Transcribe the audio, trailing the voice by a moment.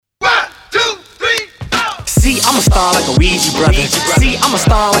See, I'm a star like a Ouija brother. See, I'm a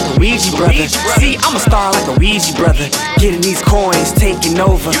star like a Ouija brother. See, I'm a star like a Ouija brother. Getting these coins, taking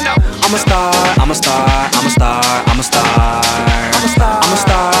over. I'm a star, I'm a star, I'm a star, I'm a star. I'm a star, I'm a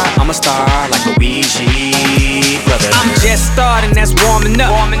star, I'm a star like a Ouija brother. I'm just starting, that's warming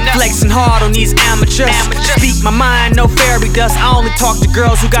up. Flexing hard on these amateurs. Speak my mind, no fairy dust. I only talk to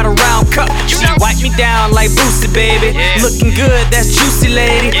girls who got a round cup. She wipe me down like Boosie, baby. Looking good, that's juicy,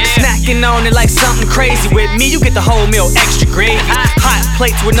 lady. Snacking on it like something crazy. With me, you get the whole meal, extra gravy. Hot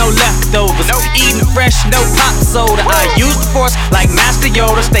plates with no leftovers. Eating fresh, no pop soda. I use the force like Master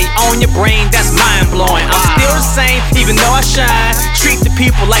Yoda. Stay on your brain, that's mind blowing. I'm still the same, even though I shine. Treat the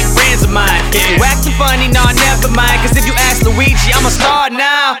people like friends of mine. If you acting funny, nah, never mind. Cause if you ask Luigi, I'm a star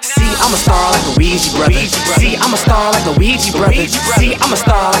now. See, I'm a star like a Ouija brother. See, I'm a star like a Ouija brother. See, I'm a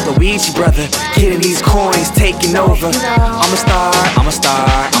star like a Ouija brother. Getting these coins, taking over. I'm a star, I'm a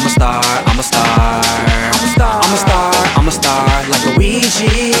star, I'm a star, I'm a star. I'm a star, I'm a star, I'm a star like a Ouija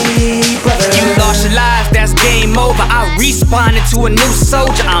brother. You lost your life, that's game over. I respawned into a new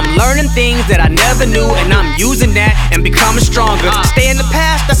soldier. I'm learning things that I never knew, and I'm using that and becoming stronger. Stay in the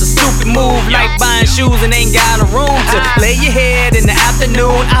past, that's a stupid move. Like buying shoes and ain't got a room to lay your head in the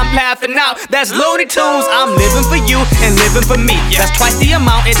afternoon. I'm laughing out, that's Looney Tunes. I'm living for you and living for me. That's twice the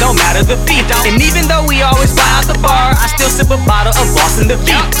amount, it don't matter the fee. And even though we always buy out the bar, I still sip a bottle of Boston the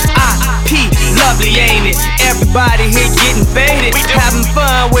V. I.P. Lovely, ain't it? Everybody here getting faded, having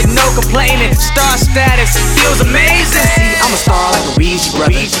fun with no complaining. Star status feels amazing. See, I'm a star like a Ouija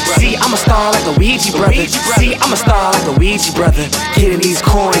brother. See, I'm a star like a Ouija brother. See, I'm a star like a Ouija brother. Getting these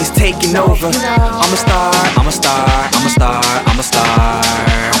coins, taking over. I'm a star, I'm a star, I'm a star, I'm a star.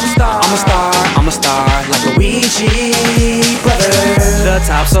 I'm a star, I'm a star, I'm a star like a Ouija brother. The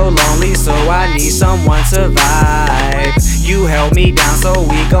top's so lonely, so I need someone to vibe. You held me down, so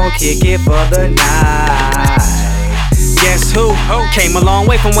we gon' kick it for the night. Guess who? Came a long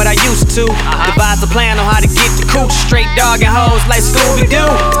way from what I used to. Devised a plan on how to get to cooch. Straight dog and hoes like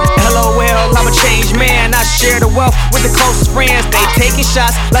Scooby-Doo. LOL, I'm a changed man. I share the wealth with the closest friends. They taking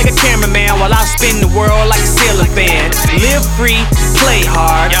shots like a cameraman while I spin the world like a ceiling fan. Live free, play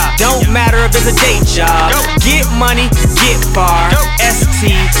hard. Don't matter if it's a day job. Get money, get far.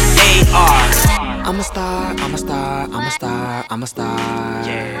 S-T-A-R. I'm a star, I'm a star, I'm a star, I'm a star.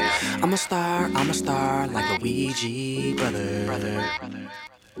 I'm a star, I'm a star like a Ouija brother.